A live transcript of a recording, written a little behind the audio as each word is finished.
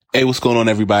Hey, what's going on,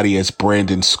 everybody? It's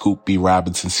Brandon Scoop B.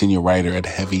 Robinson, senior writer at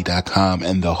Heavy.com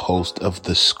and the host of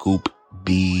the Scoop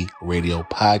B Radio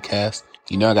podcast.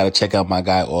 You know, I got to check out my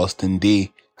guy, Austin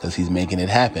D, because he's making it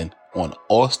happen on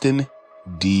Austin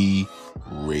D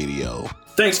Radio.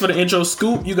 Thanks for the intro,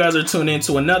 Scoop. You guys are tuned in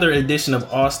to another edition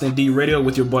of Austin D Radio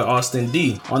with your boy Austin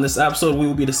D. On this episode, we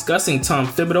will be discussing Tom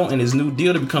Thibodeau and his new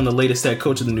deal to become the latest head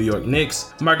coach of the New York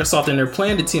Knicks, Microsoft and their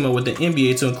plan to team up with the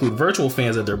NBA to include virtual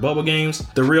fans at their bubble games.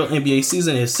 The real NBA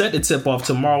season is set to tip off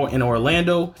tomorrow in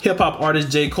Orlando. Hip-hop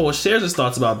artist J. Cole shares his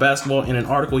thoughts about basketball in an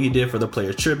article he did for the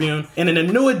Players Tribune. And in a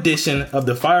new edition of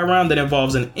the Fire Round that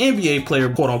involves an NBA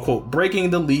player, quote-unquote, breaking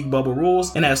the league bubble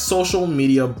rules and has social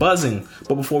media buzzing.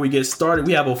 But before we get started,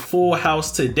 we have a full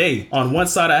house today. On one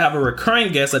side, I have a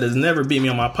recurring guest that has never beat me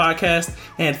on my podcast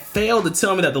and failed to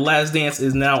tell me that The Last Dance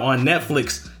is now on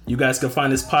Netflix. You guys can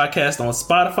find this podcast on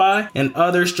Spotify and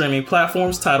other streaming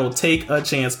platforms titled Take a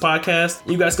Chance Podcast.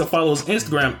 You guys can follow his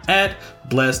Instagram at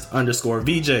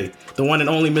blessed_VJ. The one and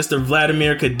only Mr.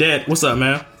 Vladimir Cadet. What's up,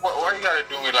 man? Why you gotta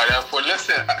do me like that for?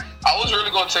 Listen, I was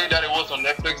really gonna tell you that it was on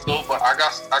Netflix though, but I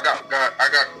got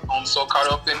so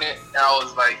caught up in it, and I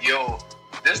was like, yo,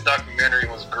 this documentary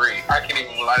was great. I can't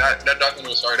even lie. That documentary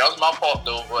was sorry. That was my fault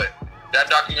though, but that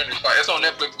documentary is fine. It's on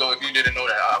Netflix though. If you didn't know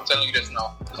that, I'm telling you this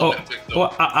now. It's on Netflix though.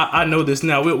 Well, I know this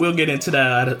now. We'll get into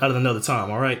that at another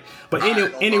time. All right. But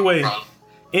anyway.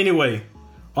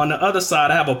 On the other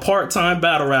side, I have a part-time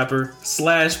battle rapper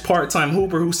 / part-time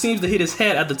hooper who seems to hit his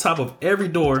head at the top of every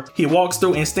door he walks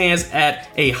through and stands at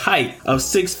a height of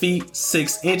 6 feet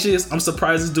 6 inches. I'm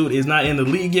surprised this dude is not in the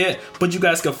league yet, but you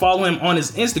guys can follow him on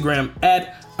his Instagram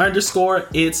at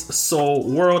 _It's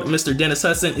Soul World. Mr. Dennis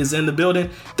Hudson is in the building.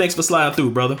 Thanks for sliding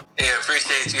through, brother. Yeah,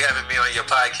 appreciate you having me on your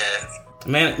podcast.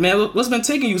 Man, what's been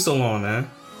taking you so long,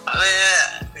 man?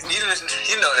 Man,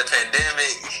 you know the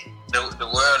pandemic. The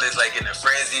world is like in a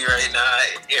frenzy right now.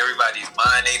 Everybody's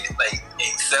mind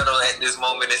ain't settled at this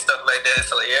moment and stuff like that.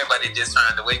 So everybody just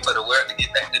trying to wait for the world to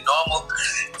get back to normal.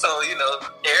 So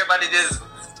everybody just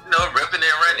ripping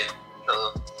and running.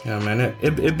 So yeah, man,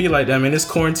 it be like that, man. This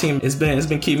quarantine it's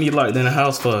been keeping me locked in the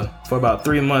house for about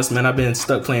 3 months, man. I've been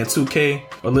stuck playing 2K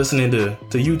or listening to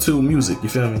YouTube music. You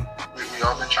feel me? We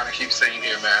all been trying to keep saying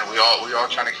here, man. We all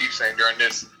trying to keep saying during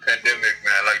this pandemic,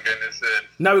 man. Like Dennis said.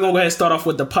 Now we're gonna go ahead and start off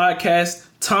with the podcast.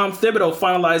 Tom Thibodeau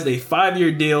finalized a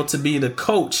 5-year deal to be the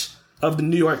coach of the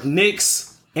New York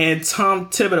Knicks, and Tom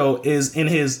Thibodeau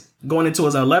is going into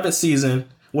his 11th season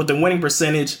with a winning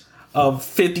percentage of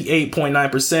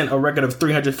 58.9%, a record of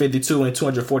 352 and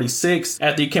 246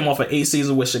 after he came off an 8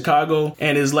 season with Chicago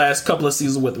and his last couple of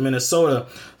seasons with Minnesota.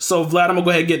 So Vlad, I'm gonna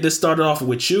go ahead and get this started off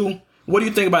with you. What do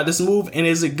you think about this move, and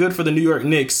is it good for the New York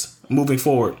Knicks moving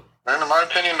forward? Man, in my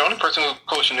opinion, the only person who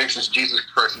coached the Knicks is Jesus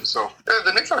Christ himself.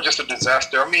 The Knicks are just a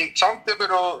disaster. I mean, Tom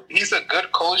Thibodeau, he's a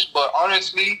good coach, but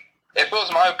honestly, if it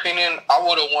was my opinion, I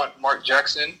would have want Mark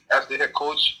Jackson as the head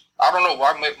coach. I don't know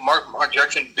why Mark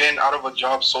Jackson been out of a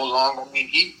job so long. I mean,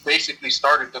 he basically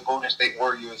started the Golden State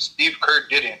Warriors. Steve Kerr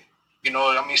didn't.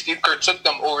 Steve Kerr took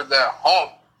them over that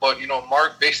hump, but,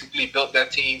 Mark basically built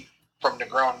that team from the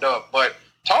ground up. But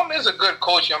Tom is a good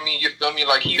coach. I mean, you feel me?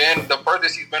 Like, the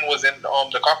furthest he's been was in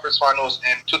the conference finals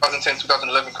in 2010,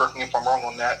 2011. Correct me if I'm wrong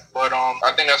on that. But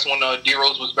I think that's when D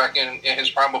Rose was back in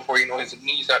his prime before, his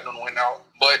knees had done went out.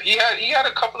 But he had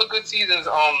a couple of good seasons.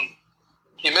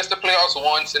 He missed the playoffs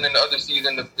once, and then the other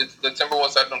season, the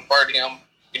Timberwolves had fired him,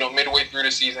 midway through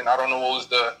the season. I don't know what was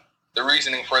the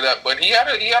reasoning for that, but he had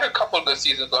a couple of good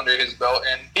seasons under his belt,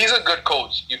 and he's a good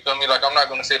coach. You feel me? Like, I'm not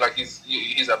going to say like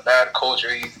he's a bad coach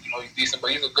or he's decent, but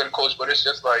he's a good coach. But it's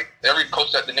just like every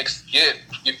coach that the Knicks get,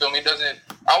 you feel me?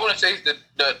 I wouldn't say it's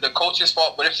the coach's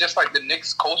fault, but it's just like the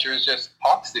Knicks culture is just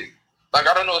toxic. Like,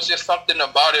 I don't know, it's just something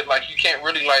about it. Like, you can't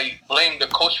really, blame the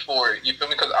coach for it. You feel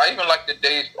me? Because I even like the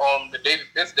David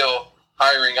Fizdale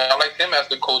hiring. I like him as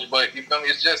the coach, but, you feel me?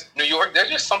 It's just New York. There's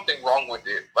just something wrong with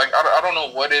it. Like, I don't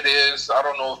know what it is. I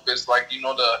don't know if it's,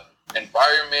 the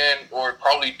environment or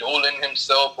probably Dolan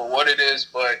himself or what it is.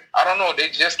 But, I don't know. They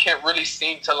just can't really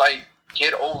seem to,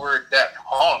 get over that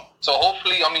hump. So,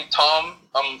 hopefully, Tom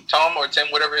or Tim,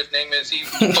 whatever his name is, he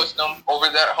puts them over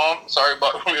that hump. Sorry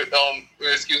about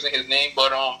excusing his name,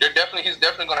 but he's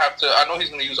definitely gonna have to. I know he's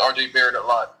gonna use RJ Barrett a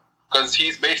lot because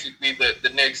he's basically the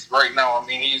Knicks right now. I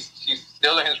mean, he's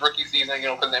still in his rookie season,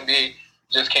 because the NBA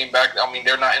just came back. I mean,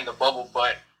 they're not in the bubble,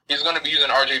 but he's gonna be using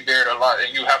RJ Barrett a lot,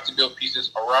 and you have to build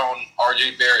pieces around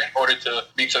RJ Barrett in order to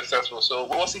be successful. So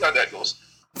we'll see how that goes.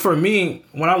 For me,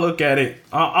 when I look at it,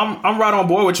 I'm right on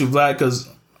board with you, Vlad, because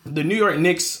the New York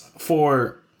Knicks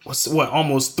for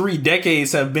almost 3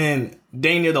 decades have been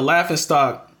dang near the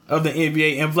laughingstock of the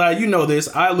NBA. And Vlad, you know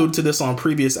this. I alluded to this on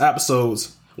previous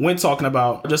episodes when talking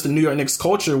about just the New York Knicks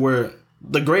culture, where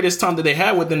the greatest time that they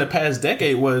had within the past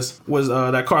decade was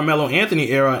that Carmelo Anthony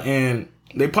era, and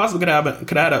they possibly could have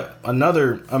had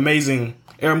another amazing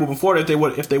era moving forward if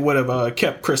they would have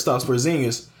kept Kristaps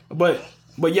Porzingis.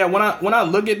 But yeah, when I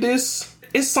look at this,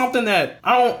 it's something that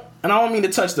I don't mean to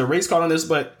touch the race card on this,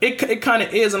 but it kind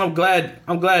of is, and I'm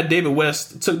glad David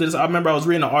West took this. I remember I was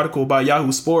reading an article by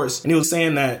Yahoo Sports, and he was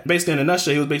saying that, basically in a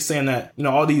nutshell, he was basically saying that, you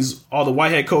know, all the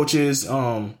white head coaches,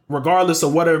 regardless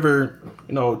of whatever,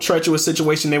 you know, treacherous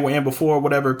situation they were in before,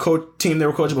 whatever team they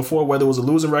were coaching before, whether it was a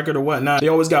losing record or whatnot, they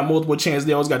always got multiple chances.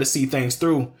 They always got to see things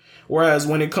through. Whereas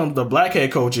when it comes to black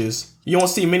head coaches, you don't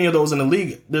see many of those in the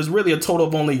league. There's really a total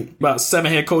of only about 7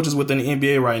 head coaches within the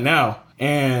NBA right now,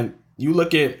 and you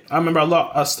look at, I remember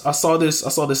I saw this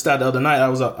stat the other night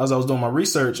as I was doing my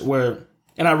research,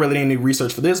 and I really didn't need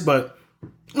research for this, but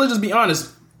let's just be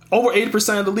honest, over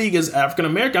 80% of the league is African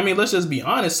American. I mean, let's just be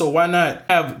honest. So why not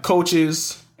have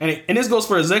coaches, and this goes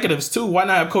for executives too, why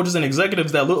not have coaches and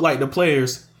executives that look like the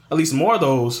players, at least more of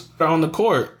those that are on the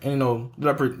court, and, you know,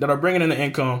 that are bringing in the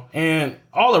income. And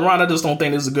all around, I just don't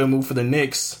think this is a good move for the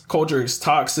Knicks. Culture is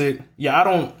toxic. Yeah, I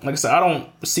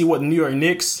don't see what the New York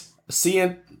Knicks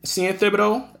seeing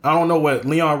Thibodeau. I don't know what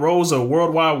Leon Rose or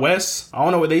World Wide West, I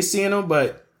don't know what they see in him,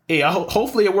 but hey,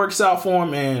 hopefully it works out for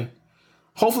him, and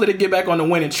hopefully they get back on the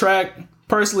winning track.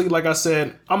 Personally, like I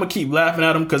said, I'm going to keep laughing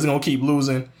at them because they're going to keep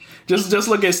losing. Just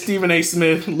look at Stephen A.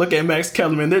 Smith, look at Max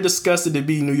Kellerman. They're disgusted to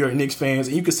be New York Knicks fans,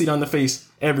 and you can see it on their face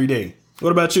every day.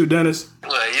 What about you, Dennis?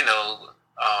 Well, you know,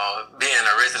 being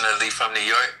originally from New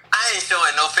York, I ain't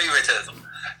showing no favoritism.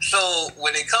 So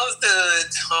when it comes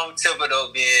to Tom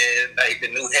Thibodeau being like the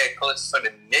new head coach for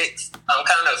the Knicks, I'm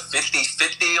kind of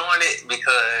 50-50 on it,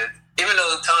 because even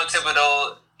though Tom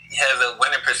Thibodeau has a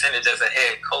winning percentage as a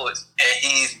head coach and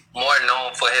he's more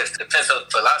known for his defensive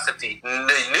philosophy,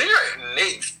 the New York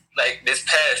Knicks, like this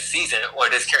past season or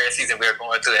this current season we're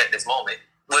going through at this moment,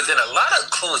 was in a lot of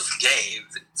close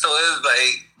games. So it's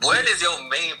like, what is your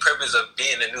main purpose of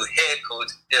being a new head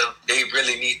coach if they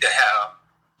really need to have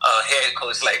a head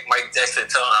coach like Mike Jackson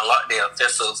to unlock their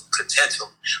offensive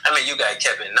potential? I mean, you got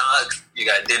Kevin Knox, you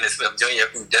got Dennis Smith Jr.,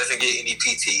 who doesn't get any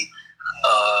PT,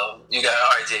 you got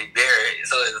RJ Barrett.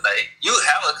 So it's like, you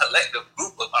have a collective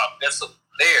group of offensive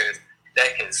players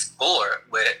that can score,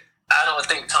 but I don't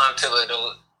think Tom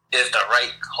Thibodeau is the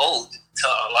right coach to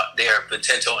unlock their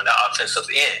potential on the offensive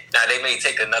end. Now, they may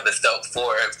take another step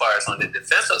forward as far as on the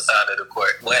defensive side of the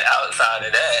court, but outside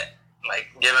of that, like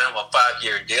giving him a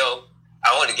 5-year deal,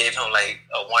 I would have gave him like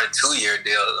a 1 or 2 year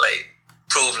deal, like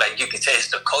prove like you can change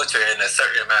the culture in a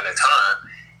certain amount of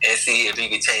time and see if you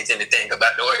can change anything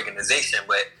about the organization.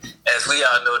 But as we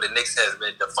all know, the Knicks has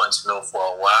been dysfunctional for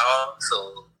a while,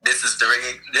 so this is the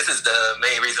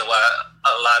main reason why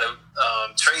a lot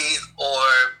of trades or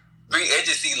free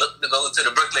agency look to go to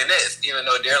the Brooklyn Nets, even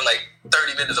though they're like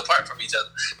 30 minutes apart from each other.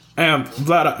 And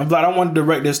Vlad, I want to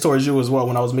direct this towards you as well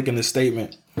when I was making this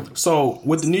statement. So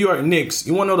with the New York Knicks,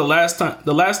 you want to know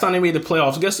the last time they made the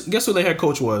playoffs, guess who their head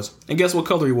coach was, and guess what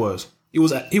color he was. He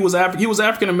was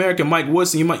African American. Mike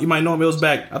Woodson. You might know him. It was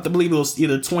back, I believe it was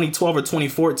either 2012 or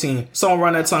 2014, somewhere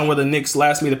around that time where the Knicks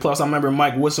last made the playoffs. I remember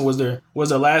Mike Woodson was their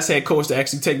last head coach to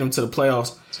actually take them to the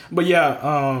playoffs. But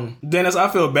yeah, Dennis, I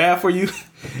feel bad for you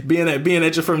being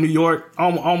that you're from New York. I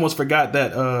almost forgot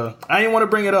that. I didn't want to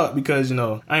bring it up because, you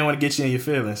know, I didn't want to get you in your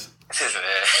feelings.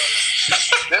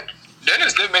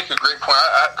 Dennis did make a great point,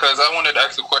 because I wanted to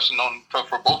ask a question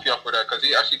for both of y'all for that, because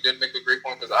he actually did make a great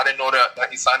point, because I didn't know that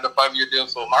he signed a 5-year deal.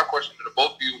 So my question to the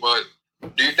both of you was,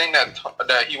 do you think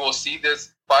that he will see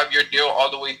this 5-year deal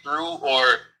all the way through, or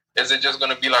is it just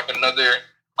going to be like another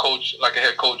coach, like a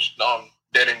head coach,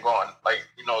 dead and gone? Like,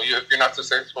 you know, if you're not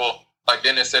successful, like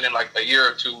Dennis said, in like a year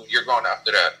or two, you're gone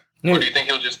after that. Or do you think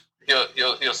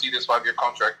he'll see this 5-year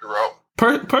contract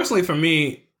throughout? Personally, for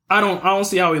me, I don't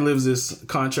see how he lives this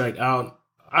contract out.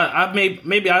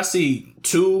 Maybe I see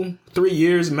 2-3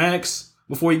 years max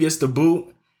before he gets the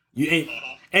boot.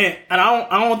 And I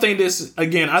don't think this,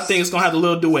 again, I think it's gonna have a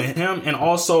little to do with him, and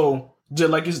also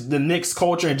just like it's the Knicks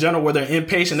culture in general, where they're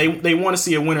impatient. They want to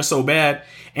see a winner so bad,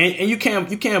 and you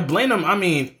can't blame them. I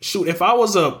mean, shoot, if I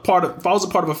was a part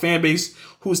of a fan base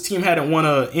whose team hadn't won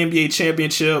an NBA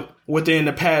championship within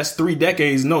the past 3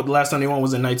 decades, no, the last time they won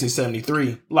was in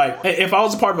 1973. Like, if I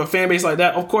was a part of a fan base like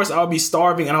that, of course I'll be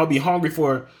starving and I'll be hungry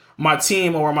for my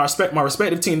team or my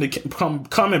respective team to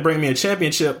come and bring me a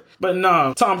championship. But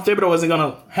no, Tom Thibodeau isn't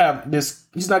gonna have this.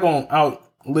 He's not gonna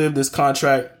outlive this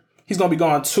contract. He's gonna be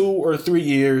gone 2 or 3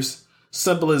 years.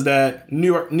 Simple as that. New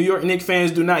York Knicks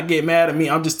fans, do not get mad at me.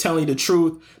 I'm just telling you the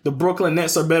truth. The Brooklyn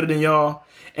Nets are better than y'all.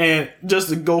 And just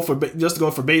to go for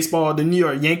baseball, the New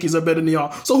York Yankees are better than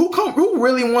y'all. So who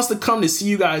really wants to come to see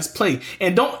you guys play?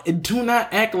 And do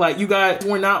not act like you guys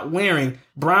were not wearing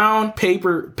brown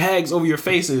paper bags over your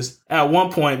faces at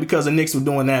one point because the Knicks were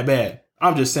doing that bad.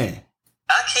 I'm just saying.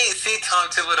 I can't see Tom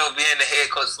Thibodeau being the head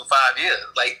coach for 5 years.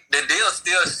 Like, the deal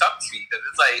still shocks me because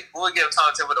it's like, who would give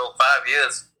Tom Thibodeau 5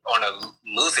 years on a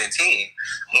losing team?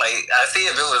 Like, I see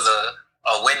if it was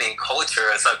a winning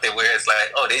culture or something where it's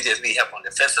like, oh, they just need help on the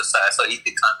defensive side, so he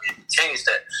could come in and change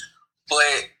that.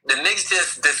 But the Knicks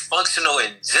just dysfunctional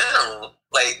in general.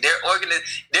 Like,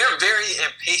 they're very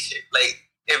impatient. Like,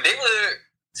 if they were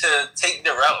to take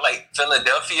the route like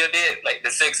Philadelphia did, like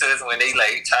the Sixers, when they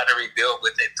like try to rebuild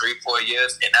within 3-4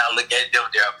 years, and now look at them,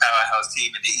 they're a powerhouse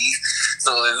team in the East.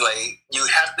 So it's like you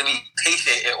have to be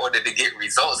patient in order to get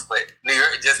results. But New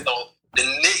York just don't. The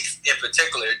Knicks in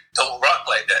particular don't rock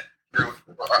like that.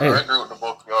 I agree with the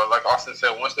both of y'all. Like Austin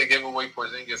said, once they gave away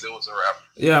Porzingis, it was a wrap.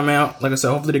 Yeah, man. Like I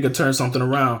said, hopefully they could turn something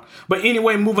around. But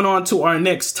anyway, moving on to our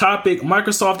next topic.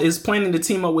 Microsoft is planning to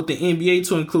team up with the NBA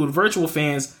to include virtual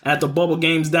fans at the bubble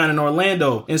games down in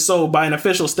Orlando. And so by an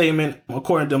official statement,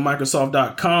 according to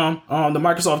Microsoft.com, the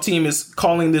Microsoft team is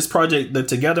calling this project the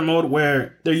Together Mode,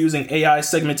 where they're using AI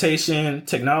segmentation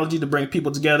technology to bring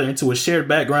people together into a shared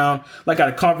background, like at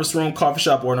a conference room, coffee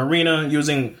shop, or an arena,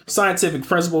 using scientific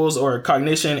principles or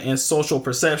cognition and social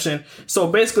perception. So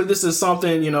basically this is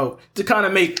something, to kind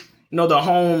of make, the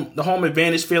home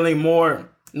advantage feeling more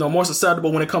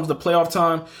susceptible when it comes to playoff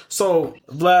time. So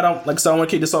Vlad, I want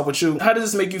to kick this off with you. How does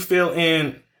this make you feel?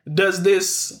 And does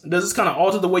this kind of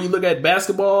alter the way you look at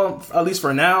basketball, at least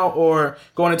for now, or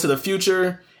going into the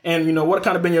future? And, what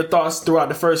kind of been your thoughts throughout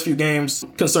the first few games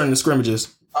concerning the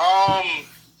scrimmages?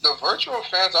 The virtual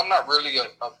fans, I'm not really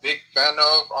a big fan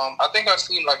of. I think I've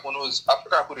seen like when it was, I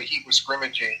forgot who the Heat was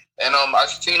scrimmaging, and I've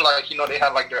seen like they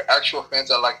had like their actual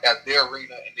fans at their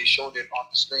arena, and they showed it on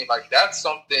the screen. Like that's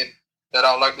something that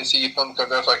I would like to see, because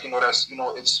that's like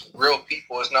it's real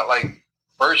people. It's not like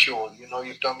virtual. You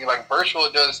feel me? Like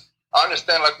virtual does. I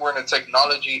understand like we're in a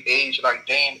technology age, like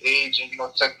day and age, and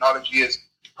technology is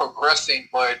progressing,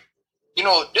 but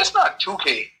it's not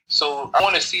 2K. So I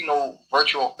want to see no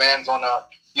virtual fans on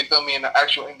in the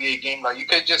actual NBA game. Like you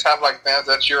could just have like fans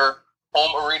at your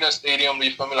home arena stadium.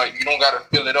 You feel me? Like you don't gotta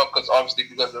fill it up because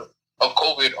of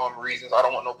COVID reasons. I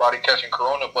don't want nobody catching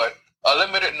corona, but a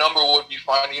limited number would be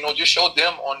fine. Just show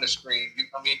them on the screen. You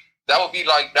feel me? That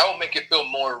would make it feel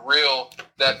more reil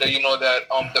that the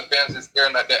fans is there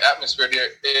and that the atmosphere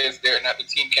there is there and that the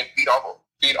team can feed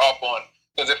off on.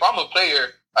 Because if I'm a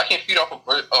player, I can't feed off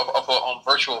of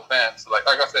virtual fans. Like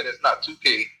I said, it's not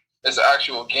 2K. It's an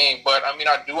actual game. But,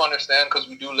 I do understand because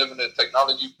we do live in a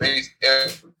technology-based era,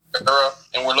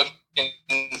 and we're looking,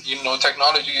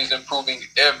 technology is improving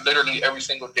literally every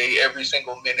single day, every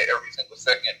single minute, every single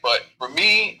second. But for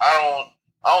me, I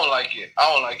don't like it.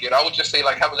 I would just say,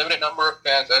 like, have a limited number of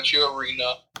fans at your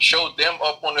arena, show them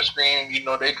up on the screen,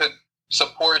 they could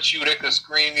support you, they could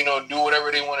scream, do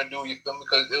whatever they want to do, you feel me?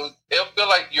 Because it'll feel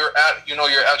like you're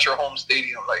at your home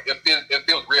stadium. Like it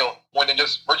feels real more than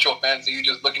just virtual fans and you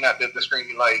just looking at the screen,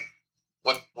 you're like,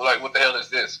 what the hell is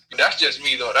this? That's just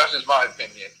me though. That's just my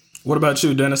opinion. What about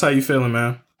you, Dennis? How you feeling,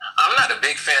 man? I'm not a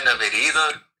big fan of it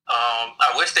either.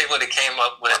 I wish they would have came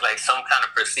up with like some kind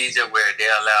of procedure where they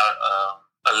allowed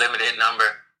a limited number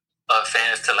of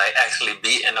fans to like actually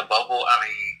be in the bubble.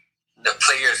 The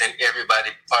players and everybody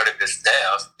part of the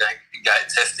staff that got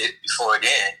tested before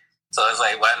then. So it's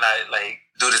like, why not like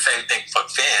do the same thing for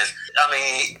fans?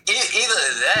 Either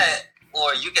that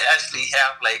or you can actually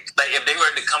have like if they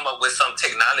were to come up with some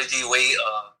technology way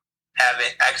of having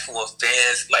actual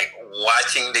fans like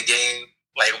watching the game,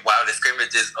 like while the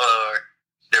scrimmages or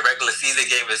the regular season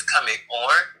game is coming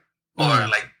on, or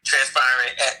like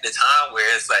transpiring at the time where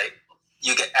it's like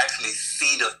you can actually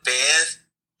see the fans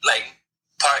like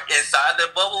part inside the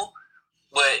bubble.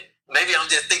 But maybe I'm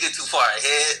just thinking too far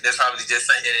ahead. That's probably just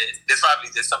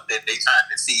something they trying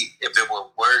to see if it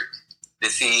will work, to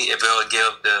see if it will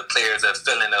give the players a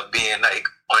feeling of being like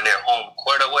on their home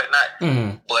court or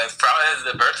whatnot. But as far as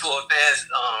the virtual fans,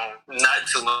 not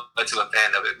too much of a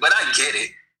fan of it. But I get it.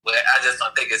 But I just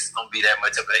don't think it's going to be that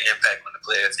much of an impact on the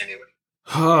players anyway.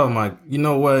 Oh my, you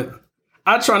know what?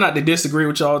 I try not to disagree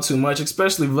with y'all too much,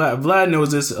 especially Vlad. Vlad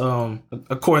knows this,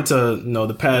 according to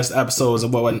the past episodes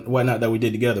and whatnot that we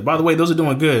did together. By the way, those are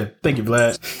doing good. Thank you,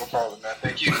 Vlad. No problem, man.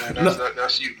 Thank you, man.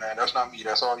 That's you, man. That's not me.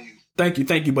 That's all you. Thank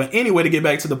you. But anyway, to get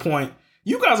back to the point,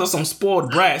 You guys are some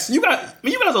spoiled brats. You guys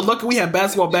are lucky we had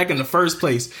basketball back in the first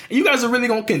place. And you guys are really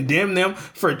going to condemn them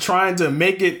for trying to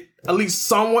make it at least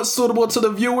somewhat suitable to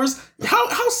the viewers?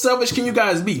 How selfish can you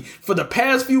guys be? For the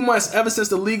past few months, ever since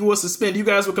the league was suspended, you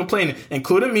guys were complaining,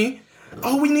 including me.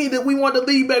 Oh, we want the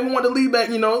league back,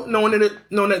 you know, knowing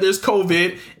that there's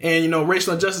COVID and, you know,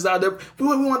 racial injustice out there. We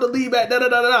want the league back,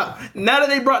 da-da-da-da-da. Now that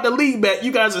they brought the league back,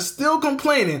 you guys are still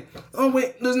complaining. Oh,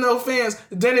 wait, there's no fans.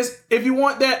 Dennis, if you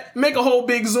want that, make a whole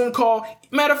big Zoom call.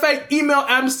 Matter of fact, email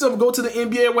Adam Silver. Go to the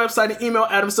NBA website and email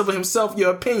Adam Silver himself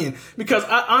your opinion. Because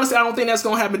honestly, I don't think that's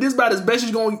going to happen. This is about as best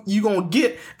as you're going to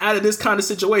get out of this kind of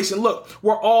situation. Look,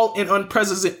 we're all in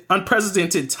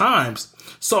unprecedented times.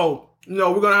 So, you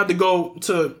know, we're going to have to go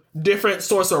to different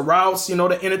sorts of routes, you know,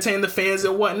 to entertain the fans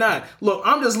and whatnot. Look,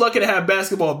 I'm just lucky to have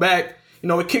basketball back. You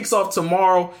know, it kicks off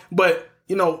tomorrow, but,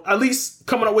 you know, at least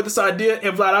coming up with this idea,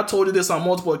 and Vlad, I told you this on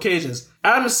multiple occasions.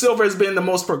 Adam Silver has been the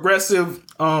most progressive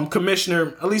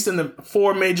commissioner, at least in the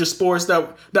 4 major sports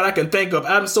that I can think of.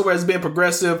 Adam Silver has been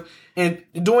progressive in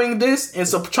doing this and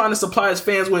trying to supply his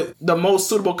fans with the most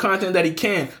suitable content that he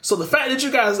can. So the fact that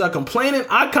you guys are complaining,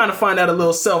 I kind of find that a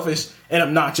little selfish and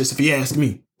obnoxious, if you ask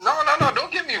me. No,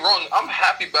 don't get me wrong. I'm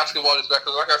happy basketball is back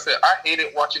because, like I said, I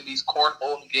hated watching these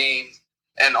cornhole games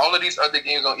and all of these other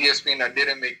games on ESPN that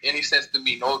didn't make any sense to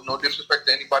me. No disrespect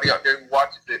to anybody out there who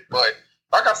watches it, but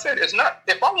like I said, it's not.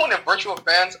 If I wanted virtual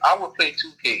fans, I would play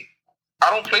 2K. I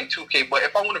don't play 2K, but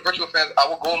if I wanted virtual fans, I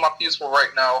would go on my PS4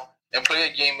 right now and play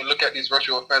a game and look at these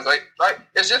virtual fans. Like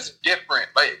it's just different.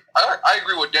 Like I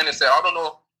agree with Dennis said. I don't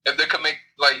know if they could make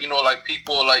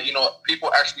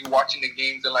people actually watching the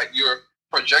games and like you're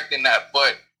projecting that,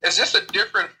 but it's just a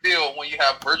different feel when you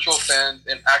have virtual fans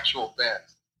and actual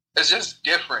fans. It's just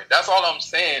different. That's all I'm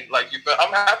saying. Like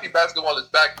I'm happy basketball is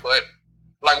back, but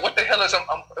like what the hell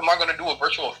am I going to do with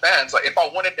virtual fans? Like if I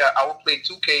wanted that, I would play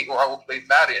 2K or I would play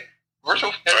Madden.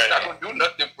 Virtual fans are not going to do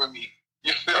nothing for me.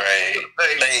 You feel right?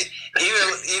 Like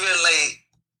even like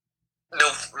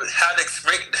how the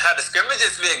scrimmage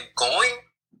has been going.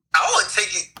 I would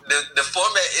take it. The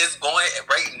format is going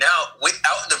right now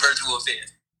without the virtual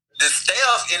fans. The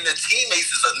staff and the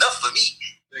teammates is enough for me.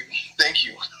 Thank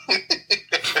you.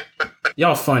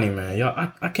 Y'all funny, man.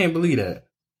 Y'all, I can't believe that.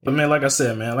 But man, like I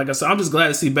said, I'm just glad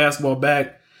to see basketball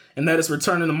back and that it's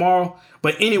returning tomorrow.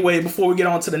 But anyway, before we get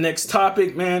on to the next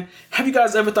topic, man, have you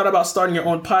guys ever thought about starting your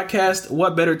own podcast?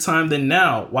 What better time than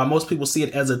now? While most people see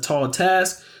it as a tall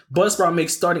task, Buzzsprout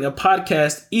makes starting a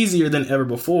podcast easier than ever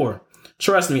before.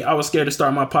 Trust me, I was scared to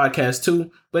start my podcast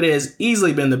too, but it has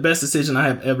easily been the best decision I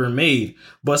have ever made.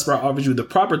 Buzzsprout offers you the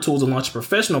proper tools to launch a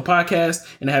professional podcast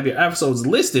and have your episodes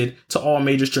listed to all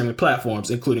major streaming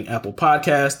platforms, including Apple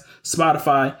Podcasts,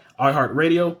 Spotify,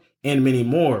 iHeartRadio, and many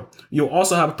more. You'll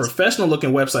also have a professional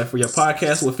looking website for your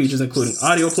podcast with features including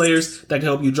audio players that can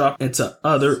help you drop into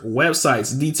other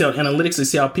websites, detailed analytics to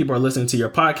see how people are listening to your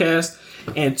podcast,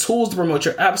 and tools to promote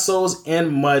your episodes,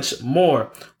 and much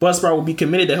more. Buzzsprout will be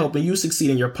committed to helping you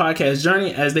succeed in your podcast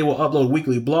journey as they will upload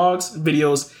weekly blogs,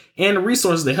 videos, and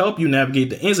resources to help you navigate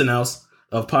the ins and outs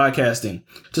of podcasting.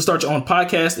 To start your own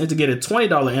podcast and to get a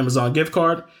 $20 Amazon gift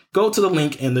card, go to the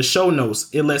link in the show notes.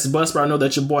 It lets Buzzsprout know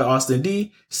that your boy Austin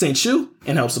D sent you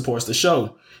and helps support the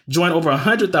show. Join over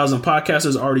 100,000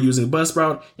 podcasters already using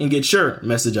Buzzsprout and get your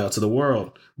message out to the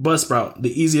world. Buzzsprout,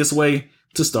 the easiest way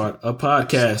to start a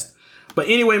podcast. But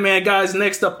anyway, man, guys,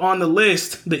 next up on the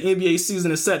list, the NBA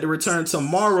season is set to return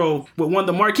tomorrow with one of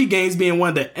the marquee games being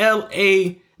one of the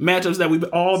LA matchups that we've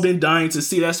all been dying to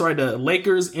see. That's right, the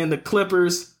Lakers and the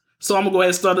Clippers. So I'm going to go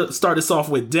ahead and start this off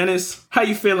with Dennis. How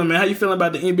you feeling, man? How you feeling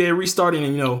about the NBA restarting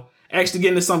and, actually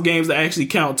getting to some games that actually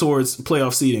count towards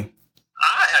playoff seeding?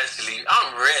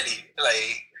 I'm ready.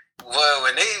 Like, well,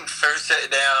 when they first shut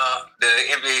down the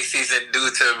NBA season due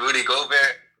to Rudy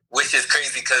Gobert, which is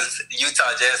crazy because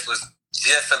Utah Jazz was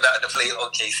just about to play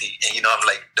OKC. And, I'm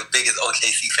like the biggest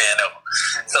OKC fan ever.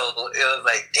 So it was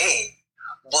like, dang.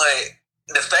 But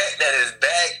the fact that it's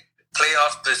back,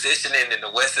 playoff positioning in the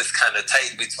West is kind of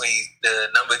tight between the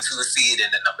number 2 seed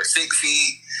and the number 6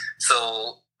 seed.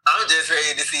 So I'm just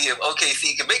ready to see if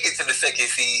OKC can make it to the 2nd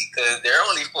seed because they're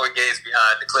only 4 games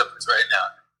behind the Clippers right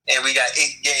now. And we got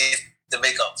 8 games to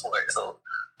make up for it. So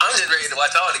I'm just ready to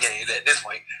watch all the games at this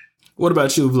point. What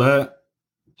about you, Vlad?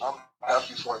 I'm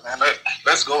happy for it, man.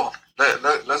 Let's go.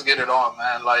 Let's get it on,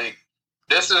 man. Like,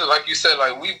 this is, like you said,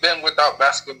 like, we've been without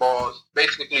basketball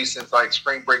basically since, like,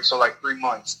 spring break, so, like, 3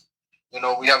 months.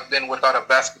 We have been without a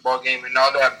basketball game, and now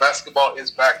that basketball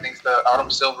is back thanks to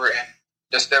Adam Silver and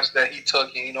the steps that he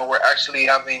took, and, we're actually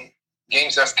having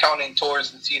games that's counting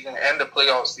towards the season and the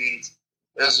playoff seeds.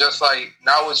 It's just, like,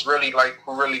 now it's really, like,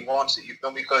 who really wants it, you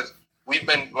feel me? Because we've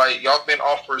been like, y'all been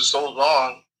off for so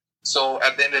long. So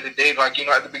at the end of the day, like, you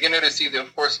know, at the beginning of the season,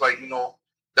 of course, like, you know,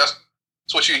 that's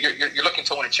what you're looking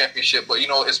to win a championship. But, you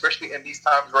know, especially in these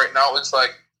times right now, it's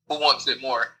like, who wants it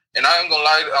more? And I ain't gonna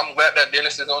lie, I'm glad that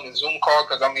Dennis is on the Zoom call,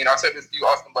 because, I mean, I said this to you,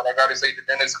 Austin, but I gotta say to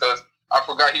Dennis, because I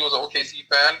forgot he was an OKC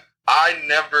fan. I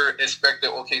never expected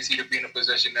OKC to be in the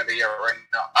position that they are right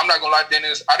now. I'm not gonna lie,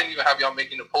 Dennis, I didn't even have y'all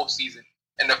making the postseason.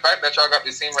 And the fact that y'all got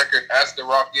the same record as the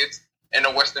Rockets in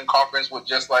the Western Conference with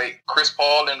just like Chris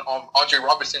Paul and Andre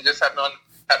Robertson just had done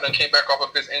came back off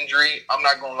of his injury. I'm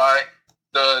not gonna lie,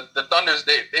 the Thunders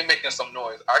they making some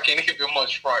noise. I can't give you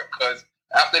much front, because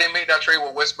after they made that trade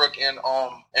with Westbrook and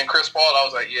Chris Paul, I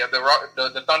was like, yeah,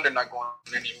 the Thunder not going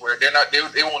anywhere.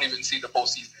 They won't even see the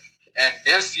postseason. And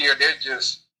this year they're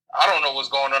just, I don't know what's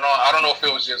going on. I don't know if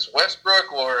it was just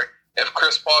Westbrook or if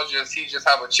Chris Paul he just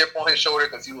have a chip on his shoulder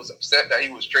because he was upset that he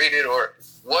was traded, or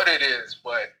what it is.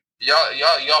 But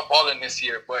y'all balling this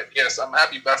year. But yes, I'm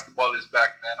happy basketball is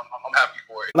back, man. I'm happy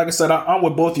for it. Like I said, I'm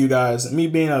with both of you guys. Me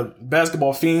being a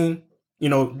basketball fiend, you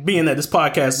know, being that this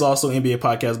podcast is also an NBA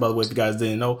podcast, by the way, if you guys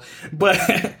didn't know. But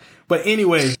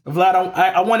anyway, Vlad,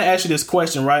 I want to ask you this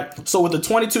question, right? So with the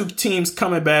 22 teams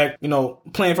coming back, you know,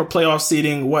 playing for playoff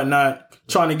seeding, whatnot,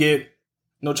 trying to get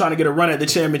a run at the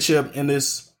championship in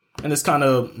this kind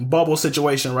of bubble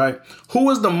situation, right? Who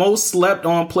is the most slept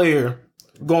on player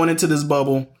going into this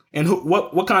bubble, and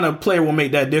what kind of player will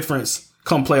make that difference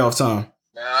come playoff time?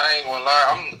 Man, I ain't gonna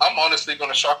lie. I'm honestly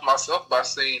gonna shock myself by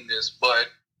saying this, but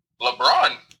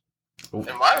LeBron,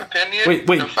 in my opinion,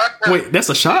 wait, that's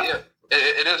a shock? Yeah,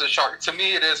 it is a shock. To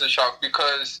me, it is a shock,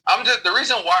 because the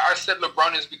reason why I said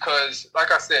LeBron is because,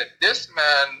 like I said, this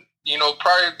man, you know,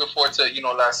 before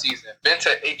last season, been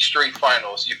to 8 straight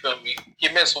finals. You feel me? He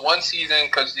missed one season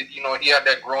because, you know, he had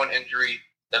that groin injury.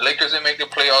 The Lakers didn't make the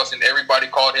playoffs, and everybody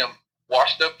called him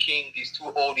washed up king. He's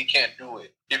too old. He can't do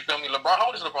it. You feel me? LeBron, how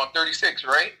old is LeBron? 36,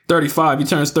 right? 35. He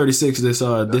turns 36 this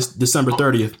December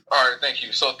 30th. All right, thank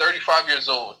you. So 35 years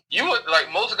old. You would,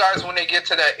 like, most guys, when they get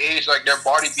to that age, like, their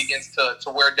body begins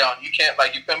to wear down. You can't,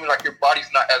 like, you feel me? Like, your body's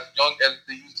not as young as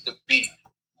it used to be.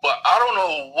 But I don't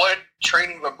know what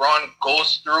training LeBron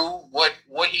goes through, what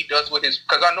he does with his,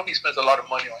 because I know he spends a lot of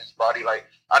money on his body. Like,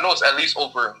 I know it's at least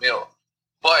over $1 million.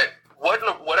 But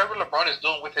whatever LeBron is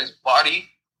doing with his body,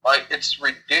 like, it's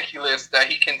ridiculous that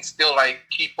he can still, like,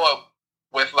 keep up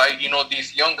with, like, you know,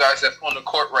 these young guys that's on the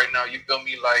court right now. You feel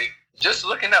me? Like, just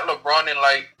looking at LeBron and,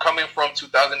 like, coming from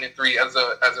 2003 as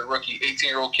a rookie,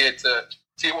 18-year-old kid, to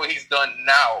see what he's done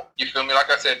now. You feel me?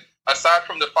 Like I said, aside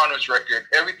from the finals record,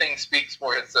 everything speaks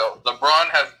for itself. LeBron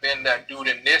has been that dude,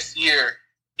 and this year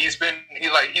he's on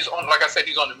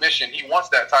the mission. He wants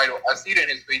that title. I see it in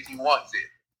his face. He wants it.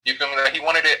 You feel me? Like, he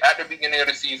wanted it at the beginning of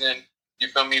the season. You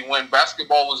feel me? When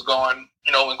basketball was gone,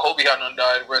 you know, when Kobe had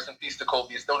died, rest in peace to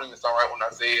Kobe. It don't even sound right when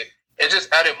I say it. It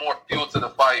just added more fuel to the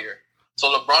fire.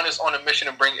 So LeBron is on a mission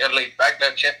to bring LA back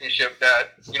that championship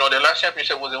that, you know, their last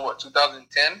championship was in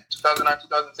 2010? 2009,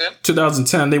 2010?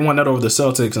 2010. They won that over the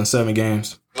Celtics in 7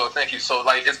 games. Well, thank you. So,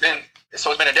 like, it's been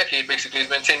a decade, basically. It's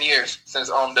been 10 years since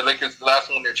the Lakers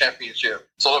last won their championship.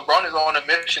 So LeBron is on a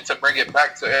mission to bring it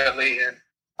back to LA, and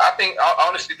I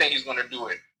honestly think he's going to do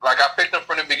it. Like, I picked him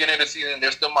from the beginning of the season. They're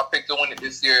still my pick to win it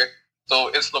this year. So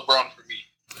it's LeBron for me.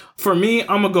 For me,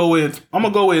 I'm gonna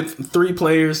go with 3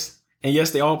 players, and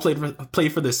yes, they all play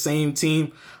for the same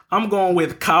team. I'm going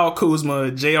with Kyle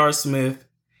Kuzma, J.R. Smith,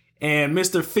 and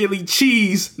Mr. Philly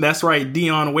Cheese. That's right,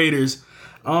 Dion Waiters.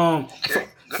 Thank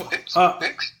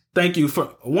you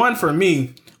for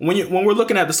me. When we're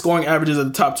looking at the scoring averages of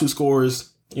the top 2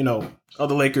 scorers, you know, of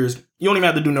the Lakers, you don't even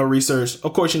have to do no research.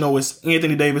 Of course, you know it's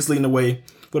Anthony Davis leading the way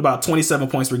with about 27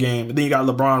 points per game. And then you got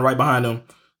LeBron right behind him,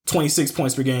 26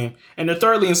 points per game. And the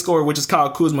third leading scorer, which is Kyle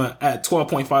Kuzma, at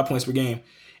 12.5 points per game.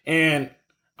 And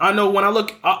I know when I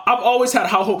look, I've always had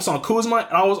high hopes on Kuzma,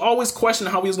 and I was always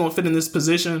questioning how he was going to fit in this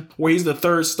position where he's the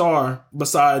third star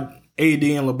beside AD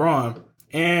and LeBron.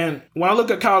 And when I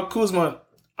look at Kyle Kuzma,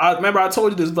 I remember I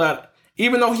told you this, but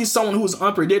even though he's someone who's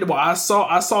unpredictable, I saw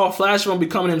a flash of him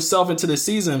becoming himself into the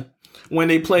season when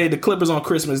they played the Clippers on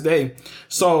Christmas Day.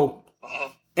 So,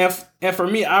 and for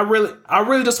me, I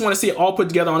really just want to see it all put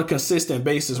together on a consistent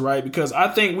basis, right? Because I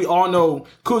think we all know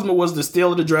Kuzma was the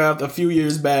steal of the draft a few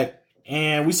years back,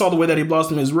 and we saw the way that he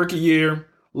blossomed his rookie year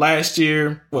last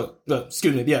year.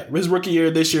 His rookie year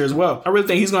this year as well. I really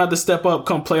think he's going to have to step up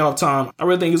come playoff time. I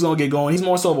really think he's going to get going. He's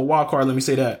more so of a wild card, let me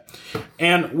say that.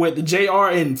 And with JR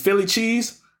and Philly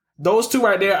Cheese, those 2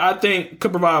 right there, I think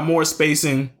could provide more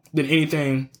spacing than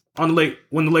anything on the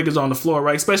when the Lakers are on the floor,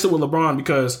 right? Especially with LeBron,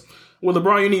 because with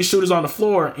LeBron, you need shooters on the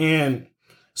floor, and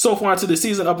so far into the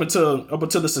season up until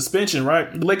the suspension,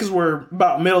 right? The Lakers were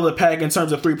about middle of the pack in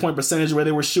terms of 3-point percentage, where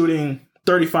they were shooting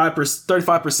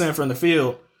 35% from the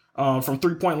field from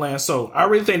 3-point land. So I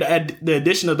really think the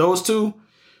addition of those two,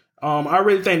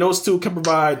 can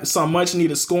provide some much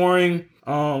needed scoring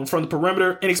from the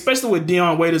perimeter, and especially with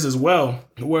Dion Waiters as well,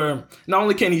 where not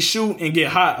only can he shoot and get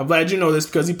hot. I'm glad you know this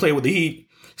because he played with the Heat.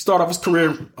 Start off his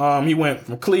career, he went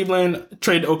from Cleveland,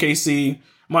 traded to OKC,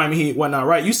 Miami Heat, whatnot,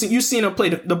 right? You seen him play.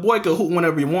 The boy can hoop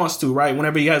whenever he wants to, right?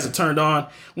 Whenever he has it turned on.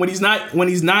 When he's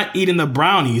not eating the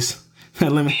brownies.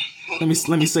 let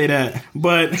me say that.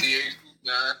 But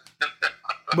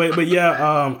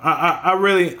yeah, I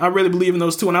really believe in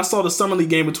those two. And I saw the summer league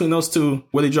game between those two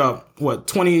where they dropped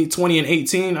 20 and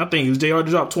 18. I think it was JR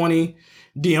dropped 20.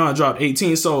 Dion dropped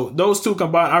 18. So those two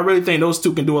combined, I really think those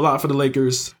two can do a lot for the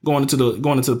Lakers going into the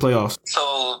playoffs.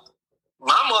 So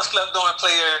my most slept on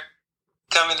player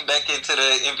coming back into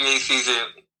the NBA season,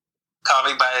 call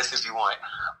me biased if you want,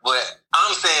 but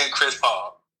I'm saying Chris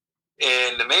Paul.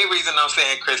 And the main reason I'm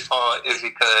saying Chris Paul is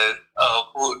because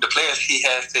of the players he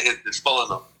has to his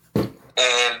disposal.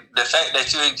 And the fact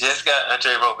that you just got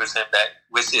Andre Roberson back,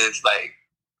 which is like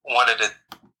one of the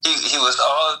he was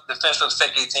all defensive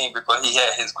second team before he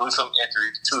had his gruesome injury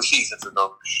 2 seasons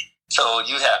ago. So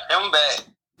you have him back,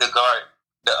 the guard,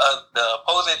 the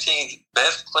opposing team's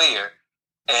best player.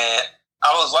 And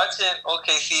I was watching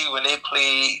OKC when they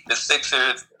played the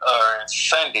Sixers on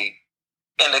Sunday,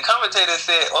 and the commentator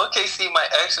said OKC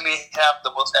might actually have the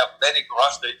most athletic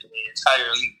roster in the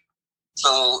entire league.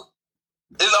 So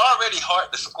it's already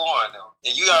hard to score on them,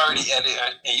 and you added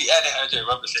Andre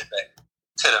Roberson back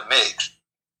to the mix.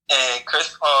 And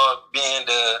Chris Paul being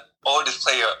the oldest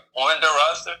player on the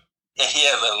roster, and he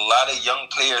has a lot of young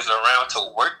players around to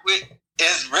work with,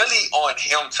 it's really on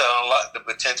him to unlock the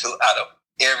potential out of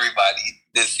everybody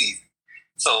this season.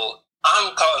 So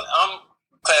I'm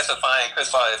classifying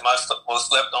Chris Paul as my most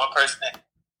slept on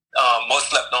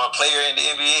player in the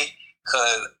NBA,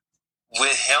 because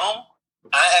with him,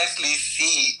 I actually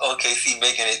see OKC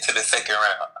making it to the second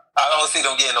round. I don't see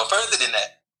them getting no further than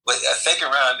that, but a second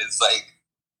round is like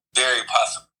very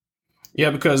possible. Yeah,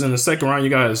 because in the second round, you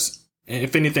guys,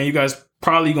 if anything, you guys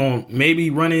probably gonna maybe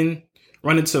run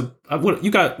into what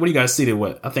you guys seeded?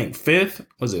 What I think 5th,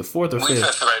 was it 4th or 5th? We're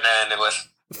 5th right now in the West.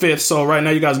 5th. So right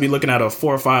now you guys be looking at a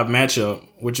 4 or 5 matchup,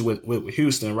 which with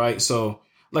Houston, right? So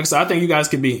like I said, I think you guys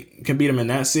can beat them in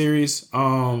that series.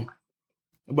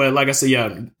 But like I said,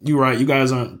 yeah, you're right. You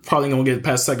guys aren't probably gonna get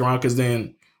past second round, because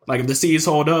then like if the seeds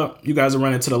hold up, you guys are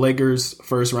running to the Lakers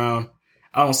first round.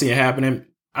 I don't see it happening.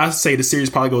 I say the series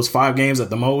probably goes 5 games at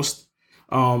the most.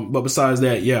 But besides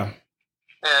that, yeah.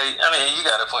 Yeah, I mean, you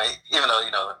got a point. Even though,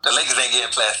 the Lakers ain't getting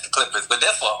past the Clippers, but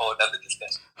that's for a whole other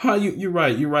discussion. You're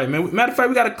right, man. Matter of fact,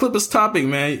 we got a Clippers topic,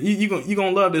 man. You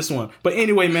gonna love this one. But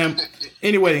anyway, man.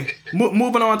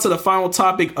 Moving on to the final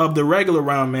topic of the regular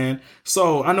round, man.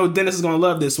 So I know Dennis is gonna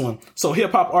love this one. So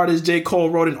hip hop artist J. Cole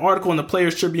wrote an article in the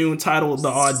Players Tribune titled "The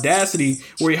Audacity,"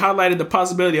 where he highlighted the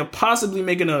possibility of possibly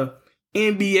making a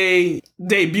NBA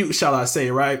debut, shall I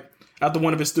say, right, after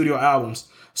one of his studio albums.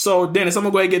 So, Dennis, I'm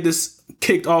going to go ahead and get this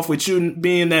kicked off with you,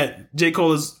 being that J.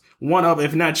 Cole is one of,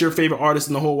 if not your favorite artist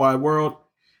in the whole wide world.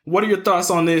 What are your thoughts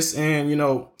on this? And,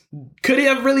 could he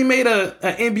have really made an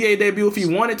NBA debut if he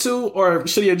wanted to? Or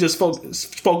should he have just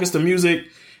focused the music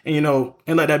and,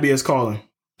 and let that be his calling?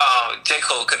 J.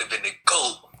 Cole could have been the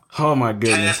GOAT. Oh, my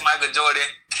goodness. Past Michael Jordan,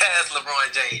 past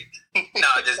LeBron James. No,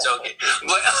 just joking.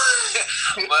 But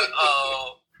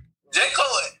J. Cole,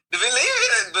 believe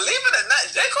it or not,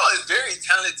 J. Cole is very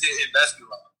talented in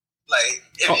basketball. Like,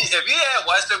 if you had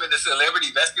watched him in the celebrity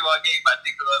basketball game, I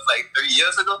think it was like 3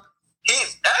 years ago,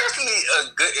 he's actually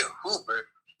a good hooper.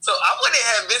 So I wouldn't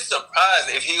have been surprised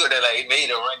if he would have made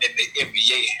a run in the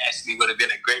NBA and actually would have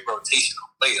been a great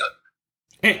rotational player.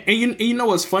 And you know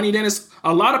what's funny, Dennis?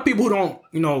 A lot of people who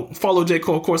don't, follow J.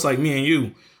 Cole, of course, like me and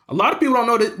you, a lot of people don't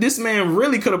know that this man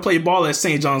really could have played ball at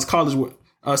St. John's College,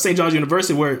 St. John's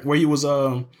University, where he was,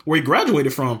 where he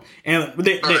graduated from. And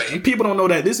and people don't know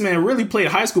that this man really played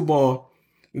high school ball,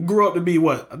 grew up to be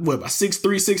what 6'3",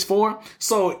 6'4".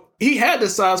 So he had the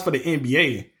size for the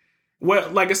NBA. Well,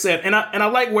 like I said, and I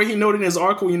like where he noted in his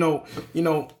article, he kind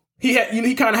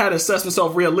of had to assess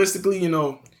himself realistically, he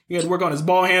had to work on his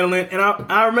ball handling. And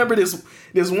I remember this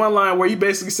one line where he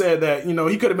basically said that,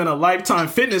 he could have been a lifetime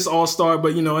fitness all-star,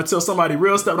 but, until somebody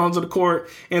real stepped onto the court,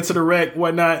 into the rec,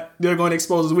 whatnot, they're going to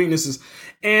expose his weaknesses.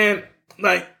 And,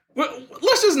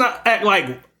 let's just not act like,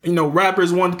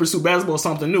 rappers want to pursue basketball or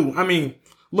something new. I mean,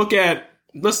 look at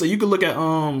let's say you could look at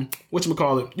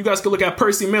whatchamacallit. You guys could look at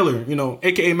Percy Miller, you know,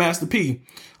 aka Master P.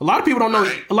 A lot of people don't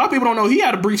know. A lot of people don't know he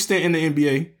had a brief stint in the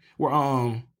NBA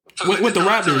where with the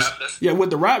Raptors. Yeah,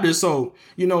 with the Raptors. So,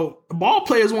 you know, ball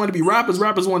players want to be rappers.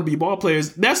 Rappers want to be ball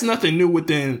players. That's nothing new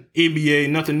within NBA,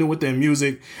 nothing new within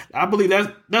music. I believe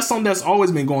that's something that's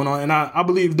always been going on. And I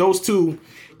believe those two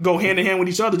go hand in hand with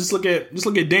each other. Just look at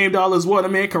Dame Dollar's what a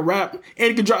man can rap and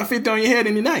he can drop 50 on your head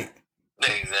any night.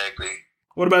 Exactly.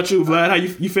 What about you, Vlad? How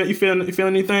you feel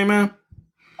anything, man?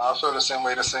 I feel the same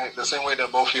way that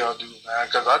both of y'all do, man.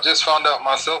 Because I just found out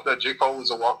myself that J. Cole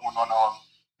was a walk-on on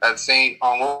at St.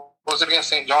 What was it again?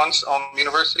 St. John's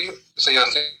University. So yeah,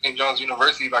 St. John's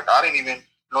University. Like I didn't even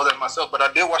know that myself, but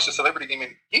I did watch the celebrity game,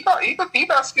 and he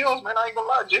got skills, man. I ain't gonna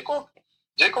lie, J. Cole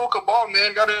could ball,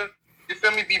 man. Gotta, you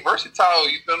feel me? Be versatile.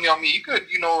 You feel me? I mean, you could,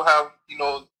 you know, have, you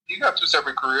know, you got two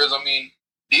separate careers. I mean,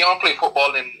 Deion played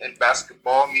football and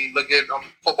basketball. I mean, look at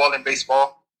football and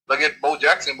baseball. Look at Bo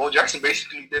Jackson. Bo Jackson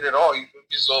basically did it all. You feel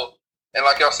me? So, and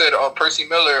like y'all said, Percy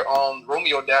Miller,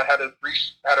 Romeo dad had a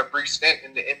brief stint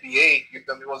in the NBA. You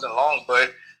feel me? It wasn't long,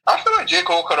 but I feel like J.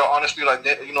 Cole could have honestly, like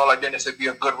Dennis said, be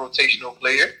a good rotational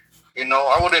player. You know,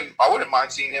 I wouldn't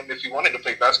mind seeing him if he wanted to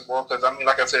play basketball, because I mean,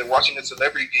 like I said, watching the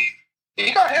celebrity game,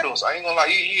 he got handles. I ain't gonna lie,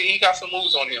 he got some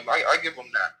moves on him. I give him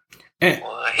that.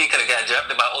 Well, he could have got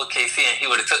drafted by OKC and he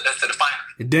would have took us to the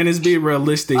final. Dennis, be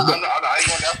realistic. I ain't going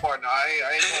that far. No,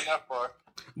 I ain't going that far.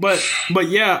 But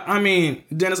yeah, I mean,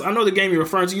 Dennis, I know the game you're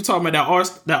referring to. You talking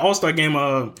about that All-Star game.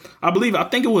 I want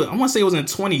to say it was in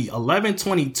 2011,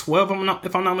 2012,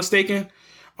 if I'm not mistaken.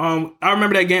 I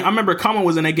remember that game. I remember Common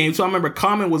was in that game too. I remember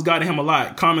Common was guarding him a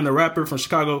lot. Common, the rapper from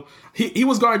Chicago, he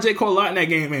was guarding J. Cole a lot in that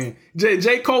game, man.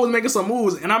 J. Cole was making some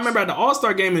moves, and I remember at the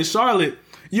All-Star game in Charlotte,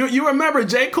 you remember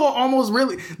J. Cole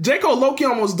low-key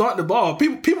almost dunked the ball.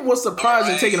 People were surprised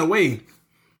and taken away.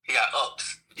 He got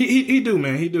ups. He do,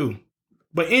 man. He do.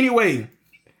 But anyway,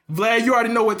 Vlad, you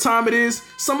already know what time it is.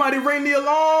 Somebody ring the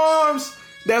alarms.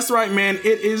 That's right, man.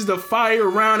 It is the fire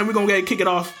round, and we're going to kick it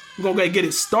off. We're going to get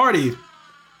it started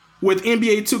with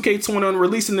NBA 2K21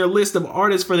 releasing their list of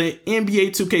artists for the NBA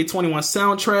 2K21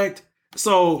 soundtrack.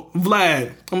 So, Vlad,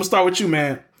 I'm going to start with you,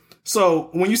 man.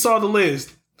 So, when you saw the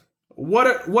list, what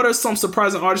are some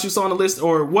surprising artists you saw on the list,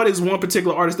 or what is one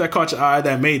particular artist that caught your eye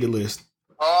that made the list?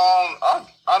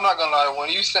 I'm not gonna lie. When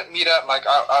you sent me that, like,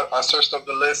 I searched up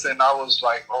the list and I was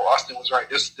like, oh, Austin was right.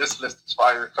 This list is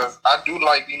fire, because I do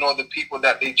like, you know, the people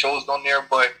that they chose on there.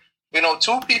 But, you know,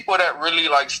 two people that really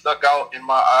like stuck out in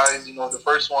my eyes. You know, the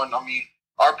first one, I mean,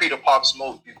 RP to Pop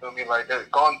Smoke. You feel me? Like, that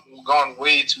gone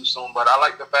way too soon. But I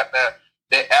like the fact that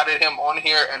they added him on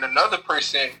here. And another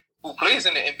person who plays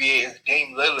in the NBA is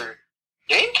Dame Lillard.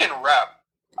 Dame can rap.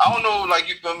 I don't know, like,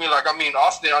 you feel me? Like, I mean,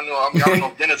 Austin, I don't know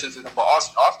if Dennis is in it, but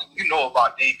Austin, you know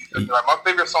about Dame. You feel me? Like, my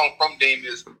favorite song from Dame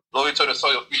is Loyal to the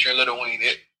Soil featuring Lil Wayne.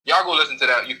 Y'all go listen to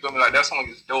that. You feel me? Like, that song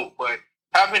is dope. But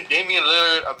having Damian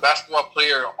Lillard, a basketball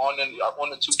player, on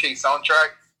the 2K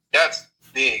soundtrack, that's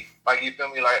big. Like, you feel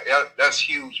me? Like, that's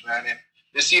huge, man. And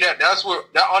to see that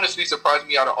honestly surprised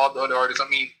me out of all the other artists. I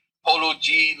mean, Polo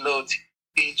G, Lil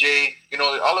TJ, you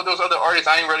know, all of those other artists,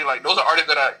 I ain't really like. Those are artists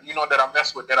that I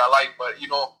mess with, that I like, but, you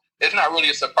know, it's not really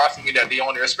a surprise to me that they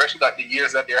on there, especially like the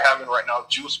years that they're having right now.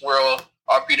 Juice WRLD,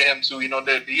 RP to him too, you know,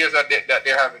 the years that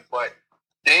they're having. But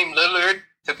Dame Lillard,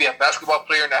 to be a basketball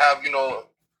player and to have, you know,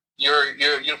 you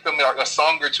feel me, like a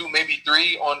song or two, maybe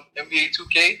three on NBA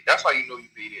 2K, that's how you know you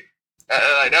made it.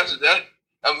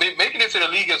 Making it to the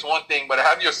league is one thing, but to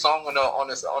have your song on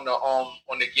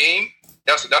the game,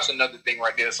 that's another thing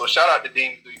right there. So shout out to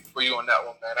Dame for you on that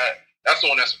one, man. That's the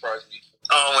one that surprised me.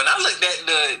 When I looked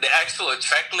at the actual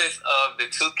track list of the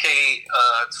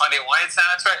 2K21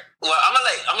 soundtrack, well,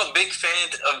 I'm a big fan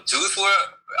of Juice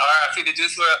WRLD, RIP to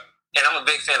Juice WRLD, and I'm a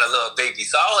big fan of Lil Baby.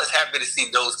 So I was happy to see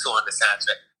those two on the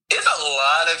soundtrack. It's a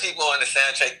lot of people on the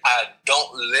soundtrack I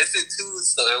don't listen to,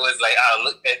 so it was like I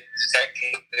looked at the track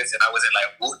list and I wasn't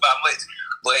like moved by much.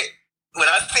 But when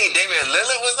I see Damian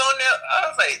Lillard was on there, I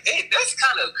was like, hey, that's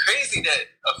kind of crazy that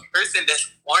a person that's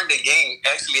on the game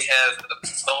actually has a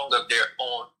song of their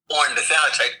own on the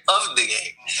soundtrack of the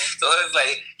game. So it's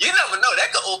like, you never know.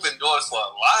 That could open doors for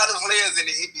a lot of players in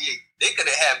the NBA. They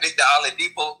could have had Victor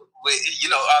Oladipo,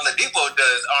 Oladipo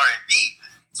does R&B.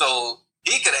 So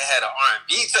he could have had an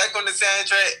R&B track on the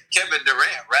soundtrack. Kevin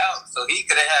Durant rap, so he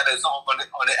could have had a song on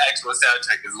the actual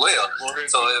soundtrack as well.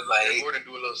 So it's like Gordon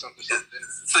do a little something.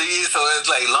 So it's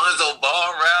like Lonzo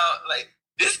Ball rap. Like,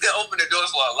 this could open the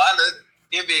doors for a lot of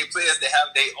NBA players to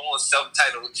have their own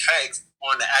self-titled tracks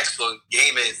on the actual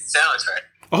gaming soundtrack.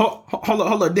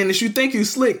 Hold up, Dennis. You think you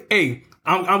slick? Hey,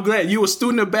 I'm glad you a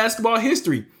student of basketball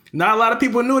history. Not a lot of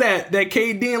people knew that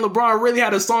KD and LeBron really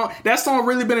had a song. That song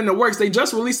really been in the works. They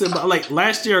just released it like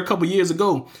last year, a couple years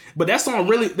ago. But that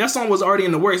song was already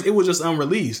in the works. It was just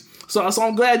unreleased. So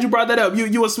I'm glad you brought that up.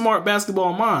 You a smart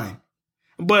basketball mind.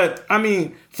 But I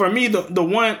mean, for me, the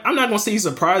one, I'm not gonna say he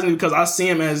surprised me because I see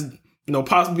him as,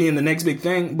 possibly being the next big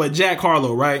thing. But Jack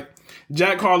Harlow, right?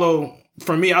 Jack Harlow,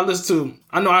 for me, I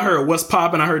heard What's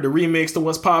Poppin'. I heard the remix to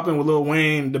What's Poppin' with Lil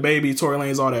Wayne, DaBaby, Tory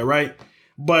Lanez, all that, right?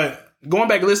 But going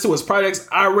back and listen to his projects,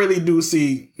 I really do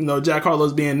see, Jack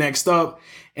Harlow's being next up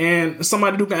and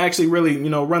somebody who can actually really,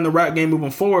 run the rap game moving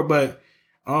forward. But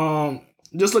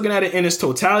just looking at it in its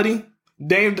totality,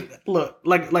 Dame, look,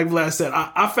 like Vlad said,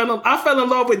 I fell in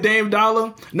love with Dame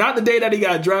Dollar, not the day that he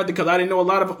got drafted because I didn't know a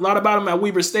lot about him at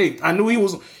Weber State. I knew he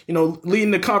was,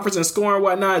 leading the conference in scoring and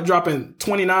whatnot, dropping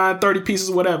 29, 30 pieces,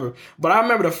 whatever. But I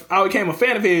remember I became a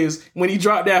fan of his when he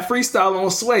dropped that freestyle on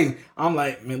Sway. I'm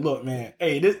like, man, look, man,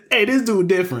 this dude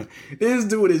different. This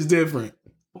dude is different.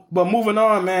 But moving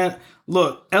on, man,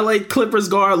 look, LA Clippers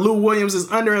guard Lou Williams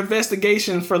is under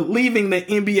investigation for leaving the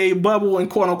NBA bubble and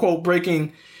quote unquote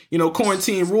breaking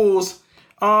quarantine rules.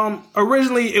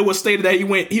 Originally it was stated that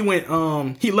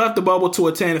he left the bubble to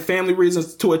attend family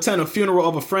reasons, to attend a funeral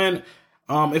of a friend,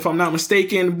 if I'm not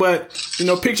mistaken. But,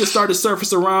 pictures started to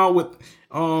surface around with,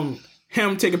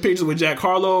 him taking pictures with Jack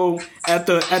Harlow at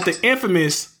the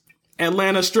infamous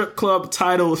Atlanta strip club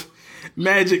titled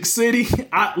Magic City.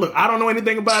 I don't know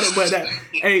anything about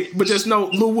it, but just know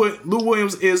Lou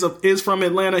Williams is from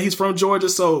Atlanta. He's from Georgia.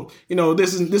 So,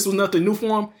 this was nothing new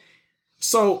for him.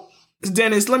 So,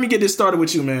 Dennis, let me get this started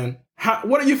with you, man.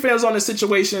 What are your feelings on this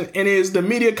situation? And is the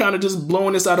media kind of just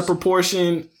blowing this out of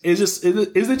proportion? Is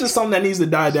it just something that needs to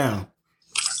die down?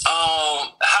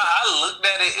 How I looked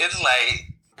at it, it's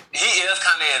like he is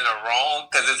kind of in the wrong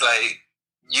because it's like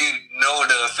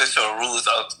the official rules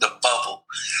of the bubble.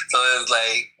 So it's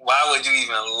like, why would you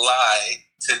even lie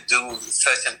to do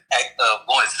such an act of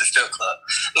going to the strip club?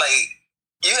 Like,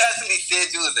 you actually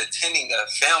said you was attending a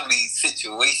family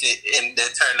situation, and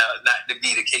that turned out not to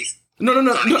be the case.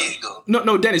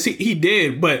 No, Dennis, he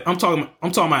did, but I'm talking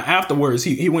about afterwards.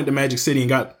 He went to Magic City and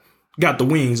got the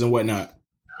wings and whatnot.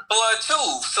 Well,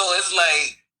 too. So it's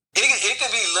like it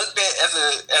could be looked at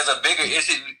as a bigger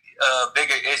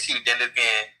issue than it's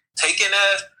being taken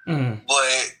as.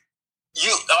 But you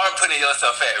are putting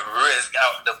yourself at risk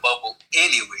out the bubble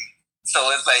anyway. So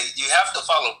it's like you have to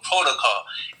follow protocol.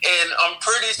 And I'm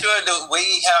pretty sure the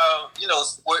way how,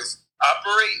 sports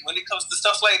operate when it comes to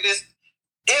stuff like this,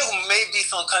 it may be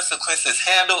some consequences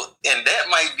handled, and that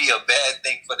might be a bad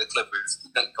thing for the Clippers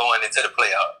going into the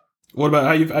playoff. What about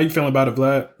how you feeling about it,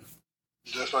 Vlad?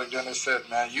 Just like Dennis said,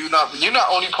 man, you're not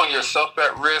only putting yourself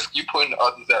at risk, you're putting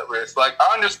others at risk. Like,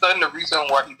 I understand the reason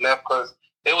why he left because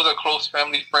it was a close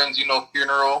family friend's,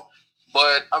 funeral.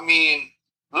 But I mean,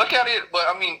 look at it, but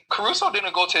I mean, Caruso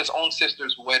didn't go to his own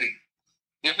sister's wedding.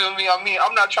 You feel me? I mean,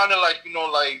 I'm not trying to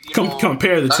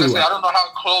compare the two. I don't know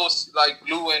how close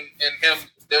Lou and him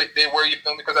they were. You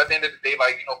feel me? Because at the end of the day,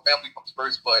 family comes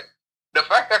first. But the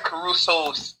fact that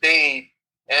Caruso stayed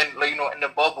and in the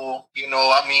bubble,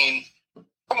 I mean,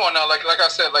 come on now. Like I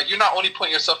said, you're not only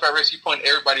putting yourself at risk, you're putting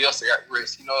everybody else at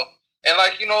risk. And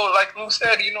like Lou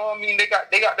said, I mean, they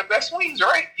got the best wings,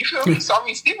 right? You feel me? So I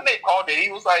mean, Stephen A. called it.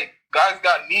 He was like, guys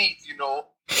got needs,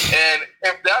 And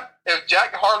if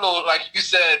Jack Harlow, like you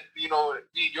said,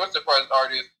 your surprise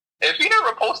artist, if he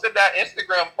never posted that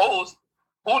Instagram post,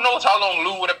 who knows how long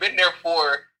Lou would have been there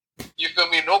for? You feel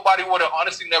me? Nobody would have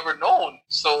honestly never known.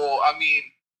 So I mean,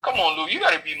 come on, Lou, you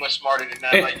got to be much smarter than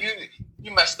that.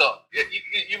 You messed up.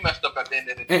 You messed up at the end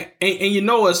of the day. And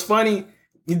what's funny?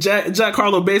 Jack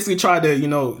Harlow basically tried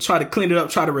to clean it up,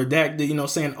 try to redact it,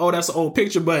 saying, oh, that's an old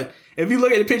picture. But if you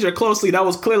look at the picture closely, that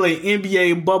was clearly an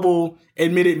NBA bubble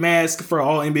admitted mask for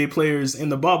all NBA players in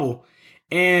the bubble.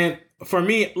 And for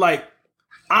me,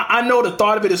 I know the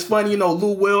thought of it is funny.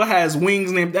 Lou Will has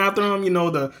wings named after him,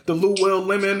 the Lou Will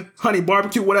lemon honey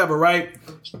barbecue, whatever, right?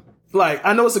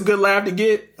 I know it's a good laugh to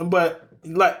get, but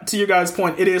to your guys'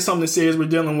 point, it is something serious. We're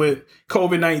dealing with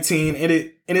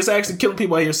COVID-19 and it's actually killing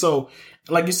people out here. So,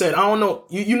 like you said, I don't know.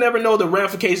 You never know the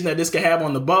ramification that this could have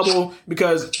on the bubble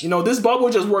because, this bubble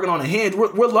is just working on a hinge.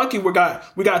 We're lucky we got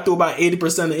through about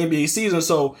 80% of the NBA season.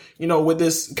 So, with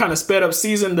this kind of sped up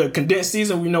season, the condensed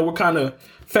season, we're kind of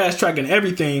fast tracking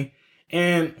everything.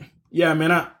 And yeah,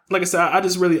 man, I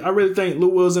really think Lou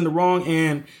Will's in the wrong.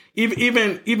 And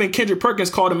even Kendrick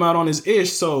Perkins called him out on his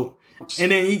ish. So,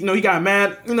 and then, he got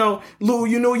mad. Lou,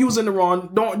 you was in the wrong.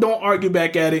 Don't argue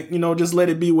back at it. Just let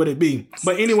it be what it be.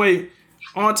 But anyway,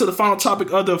 On to the final topic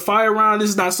of the fire round. This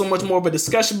is not so much more of a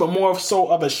discussion, but more so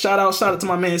of a shout out. Shout out to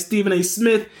my man Stephen A.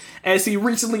 Smith, as he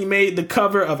recently made the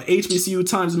cover of HBCU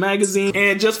Times Magazine.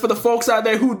 And just for the folks out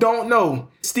there who don't know,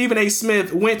 Stephen A.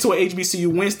 Smith went to a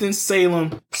HBCU,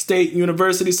 Winston-Salem State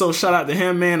University. So shout out to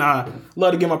him, man. I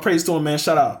love to give my praise to him, man.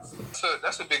 Shout out.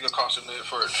 That's a big accomplishment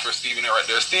for Stephen A. right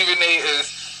there. Stephen A.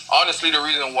 is honestly the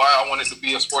reason why I wanted to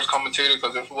be a sports commentator,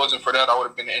 because if it wasn't for that, I would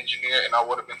have been an engineer and I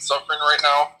would have been suffering right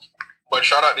now. But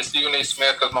shout out to Stephen A.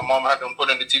 Smith, because my mom had him put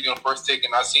on the TV on First Take,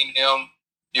 and I seen him,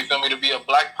 you feel me, to be a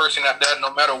black person at that,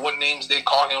 no matter what names they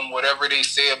call him, whatever they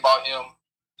say about him.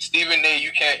 Stephen A.,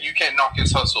 you can't knock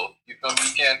his hustle. You feel me?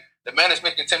 You can't. The man is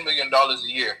making $10 million a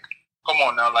year. Come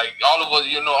on now, like all of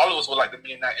us would like to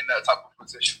be in that type of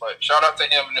position. But shout out to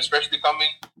him, and especially coming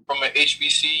from an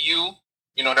HBCU,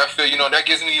 that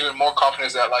gives me even more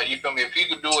confidence that, like, you feel me, if he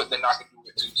could do it, then I can do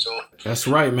it too. So that's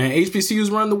right, man.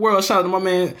 HBCUs run the world. Shout out to my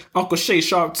man Uncle Shay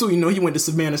Sharp too. He went to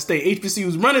Savannah State.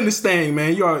 HBCUs running this thing,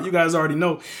 man. You guys already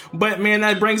know. But man,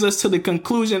 that brings us to the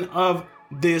conclusion of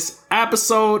this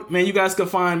episode. Man, you guys can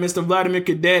find Mr. Vladimir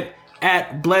Cadet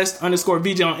at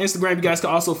blessed_VJ on Instagram. You guys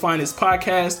can also find his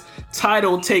podcast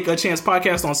titled Take a Chance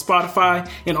Podcast on Spotify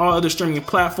and all other streaming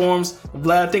platforms.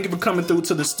 Vlad, thank you for coming through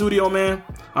to the studio, man.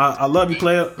 I love you,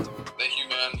 player. Thank you,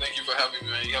 man. Thank you for having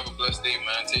me, man. You have a blessed day,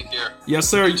 man. Take care. Yes,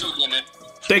 sir. You too, Dennis.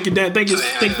 Thank you, Dan. Thank you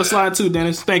for sliding too,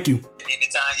 Dennis. Thank you.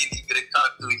 Anytime you need me to come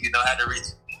through, you know how to reach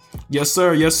me. Yes,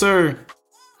 sir. Yes, sir.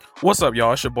 What's up,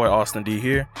 y'all? It's your boy Austin D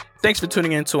here. Thanks for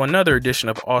tuning in to another edition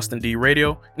of Austin D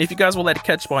Radio. And if you guys would like to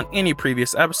catch up on any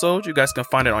previous episodes, you guys can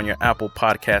find it on your Apple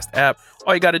Podcast app.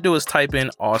 All you got to do is type in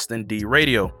Austin D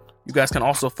Radio. You guys can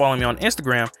also follow me on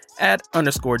Instagram at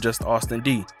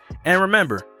 @_JustAustinD. And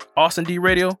remember, Austin D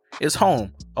Radio is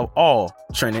home of all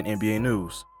trending NBA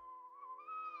news.